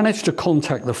 I managed to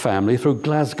contact the family through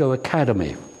Glasgow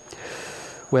Academy,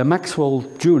 where Maxwell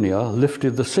Jr.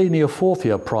 lifted the senior 4th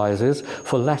year prizes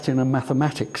for Latin and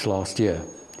mathematics last year.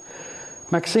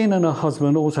 Maxine and her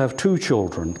husband also have 2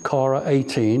 children, Cara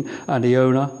 18 and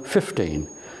Iona 15.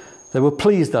 They were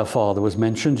pleased their father was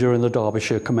mentioned during the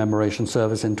Derbyshire commemoration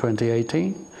service in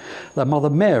 2018. Their mother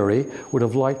Mary would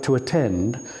have liked to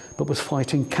attend, but was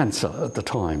fighting cancer at the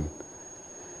time.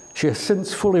 She has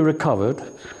since fully recovered.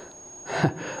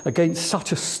 Against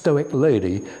such a stoic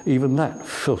lady, even that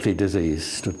filthy disease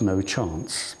stood no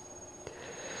chance.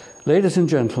 Ladies and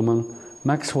gentlemen,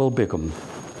 Maxwell Biggam,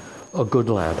 a good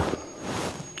lad.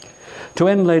 To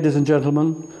end, ladies and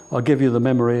gentlemen, I'll give you the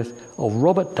memories of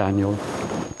Robert Daniel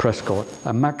Prescot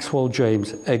and Maxwell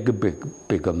James Edgar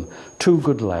Biggam, 2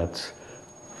 good lads.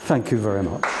 Thank you very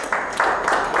much.